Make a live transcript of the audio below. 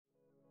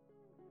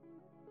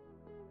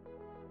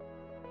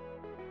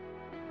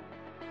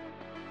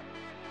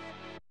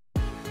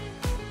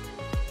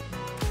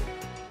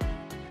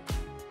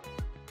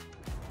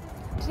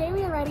Today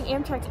we are riding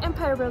Amtrak's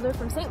Empire Builder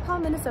from St. Paul,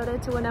 Minnesota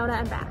to Winona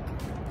and back.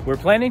 We're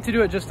planning to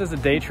do it just as a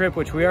day trip,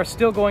 which we are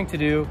still going to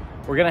do.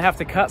 We're gonna have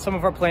to cut some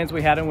of our plans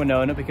we had in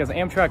Winona because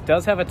Amtrak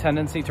does have a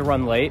tendency to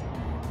run late.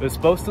 It was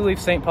supposed to leave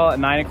St. Paul at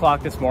 9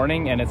 o'clock this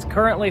morning, and it's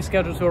currently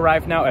scheduled to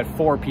arrive now at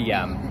 4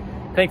 p.m.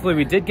 Thankfully,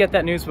 we did get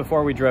that news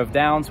before we drove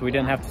down, so we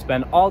didn't have to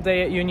spend all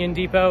day at Union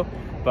Depot,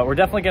 but we're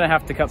definitely gonna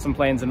have to cut some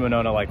plans in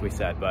Winona like we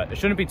said, but it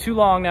shouldn't be too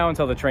long now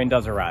until the train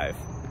does arrive.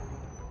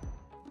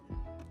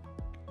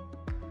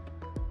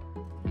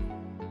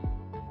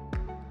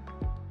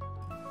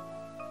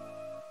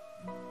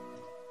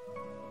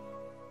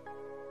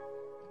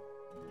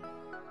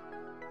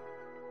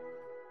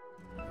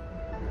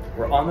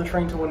 We're on the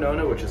train to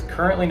Winona, which is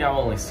currently now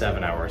only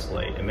 7 hours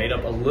late. It made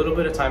up a little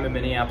bit of time in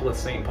Minneapolis,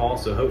 St. Paul,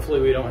 so hopefully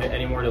we don't hit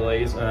any more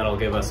delays, and that'll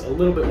give us a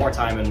little bit more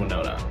time in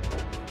Winona.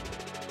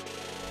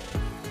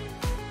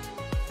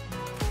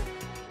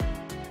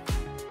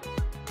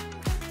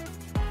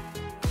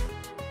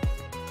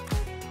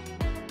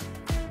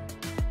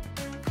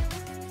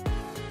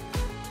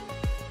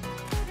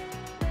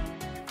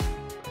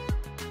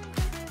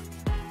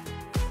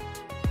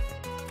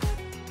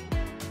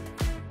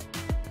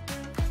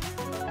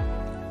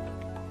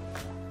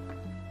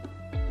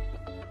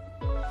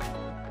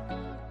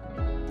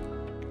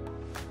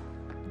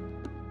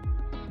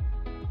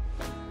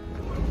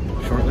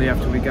 Shortly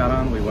after we got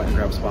on, we went and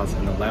grabbed spots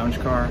in the lounge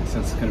car.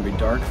 Since it's going to be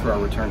dark for our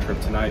return trip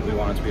tonight, we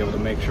wanted to be able to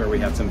make sure we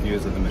had some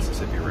views of the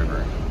Mississippi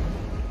River.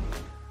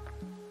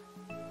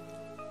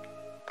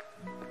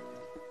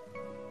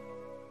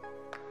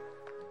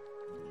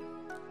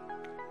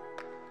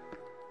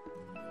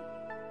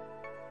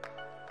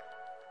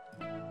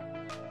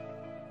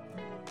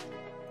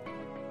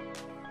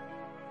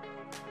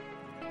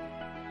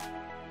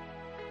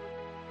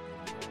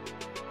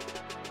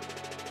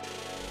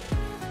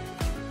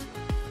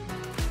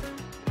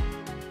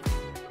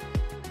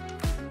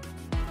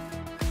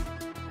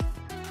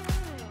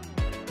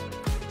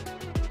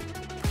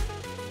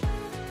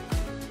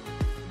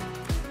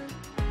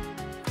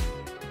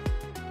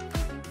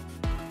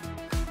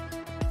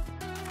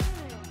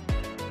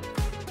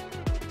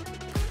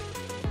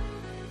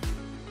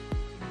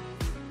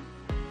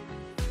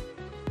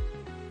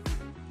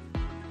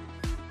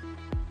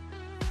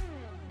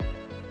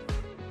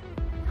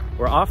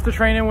 We're off the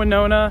train in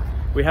Winona.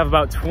 We have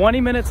about 20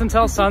 minutes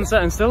until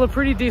sunset and still a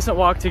pretty decent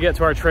walk to get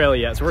to our trail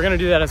yet, so we're gonna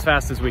do that as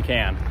fast as we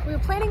can. We were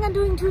planning on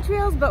doing 2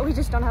 trails, but we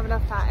just don't have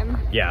enough time.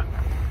 Yeah.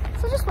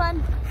 So just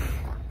one.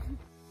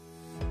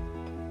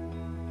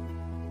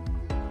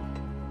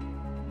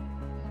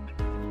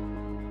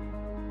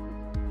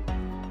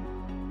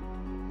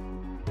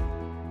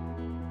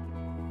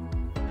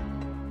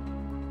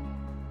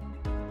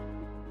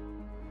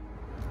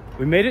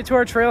 We made it to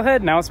our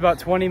trailhead. Now it's about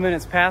 20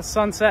 minutes past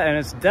sunset and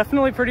it's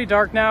definitely pretty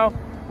dark now.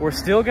 We're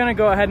still gonna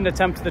go ahead and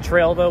attempt the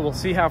trail though. We'll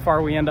see how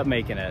far we end up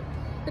making it.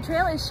 The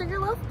trail is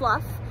Loaf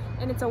Bluff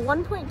and it's a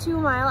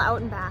 1.2 mile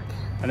out and back.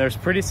 And there's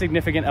pretty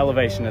significant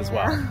elevation as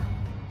well.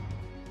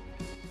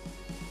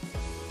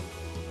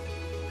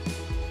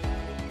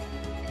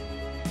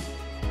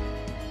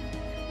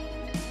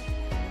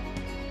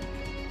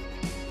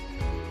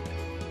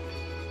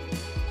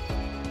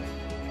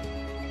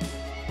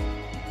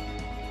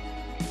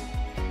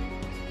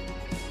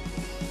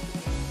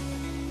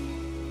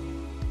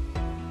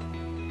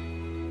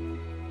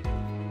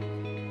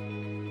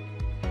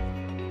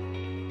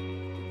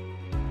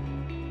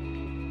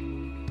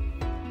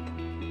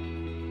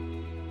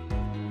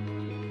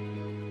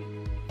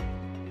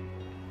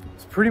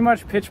 Pretty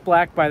much pitch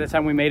black by the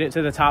time we made it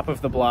to the top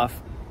of the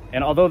bluff.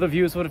 And although the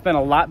views would have been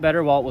a lot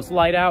better while it was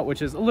light out,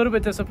 which is a little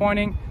bit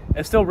disappointing,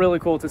 it's still really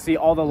cool to see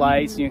all the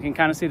lights. You can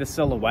kind of see the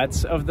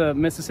silhouettes of the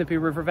Mississippi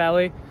River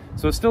Valley.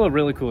 So it's still a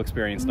really cool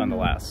experience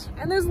nonetheless.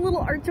 And there's a little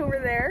arch over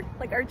there,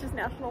 like Arches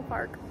National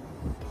Park.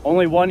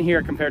 Only one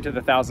here compared to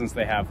the thousands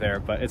they have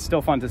there, but it's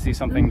still fun to see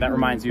something that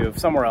reminds you of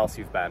somewhere else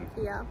you've been.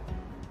 Yeah.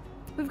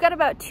 We've got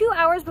about 2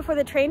 hours before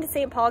the train to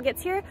St. Paul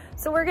gets here,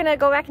 so we're gonna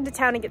go back into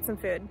town and get some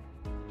food.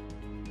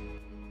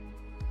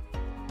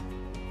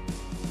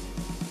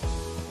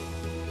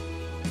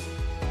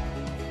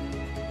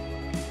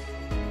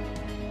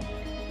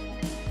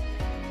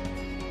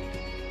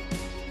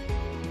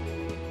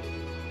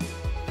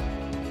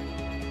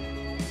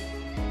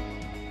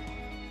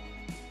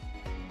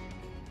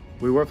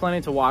 We were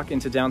planning to walk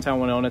into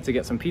downtown Winona to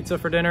get some pizza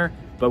for dinner,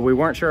 but we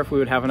weren't sure if we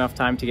would have enough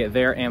time to get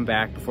there and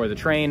back before the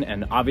train,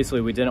 and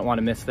obviously we didn't want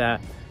to miss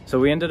that. So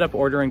we ended up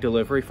ordering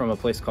delivery from a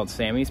place called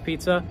Sammy's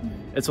Pizza.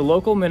 It's a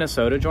local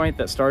Minnesota joint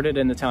that started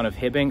in the town of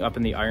Hibbing up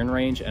in the Iron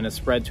Range and has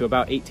spread to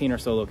about 18 or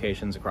so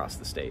locations across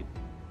the state.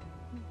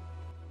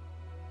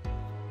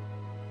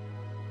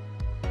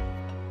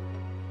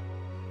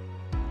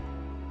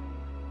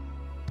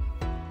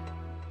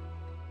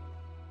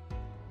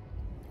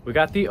 We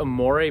got the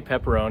Amore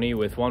pepperoni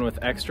with one with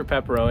extra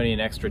pepperoni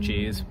and extra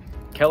cheese.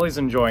 Kelly's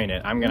enjoying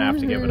it. I'm gonna have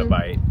to give it a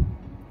bite.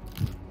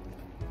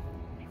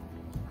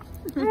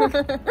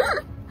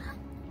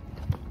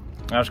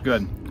 That's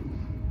good.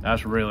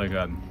 That's really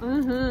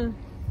good.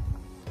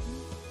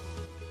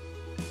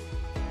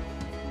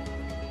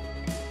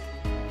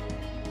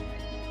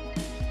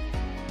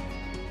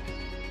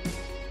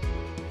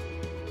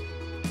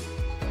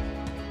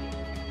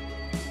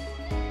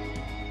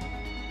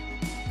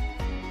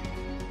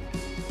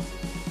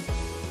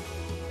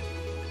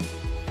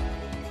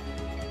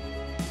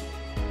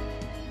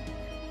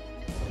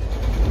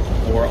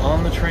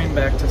 on the train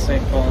back to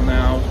St. Paul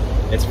now.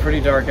 It's pretty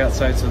dark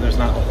outside, so there's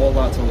not a whole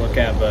lot to look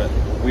at, but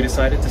we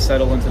decided to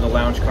settle into the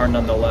lounge car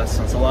nonetheless.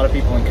 Since a lot of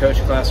people in coach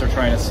class are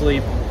trying to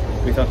sleep,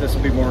 we thought this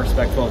would be more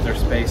respectful of their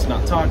space,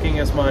 not talking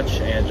as much,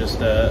 and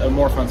just a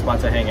more fun spot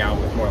to hang out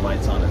with more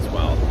lights on as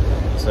well.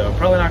 So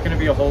probably not going to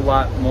be a whole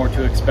lot more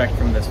to expect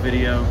from this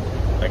video.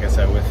 Like I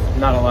said, with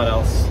not a lot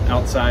else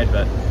outside,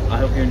 but I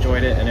hope you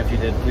enjoyed it, and if you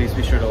did, please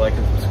be sure to like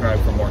and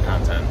subscribe for more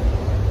content.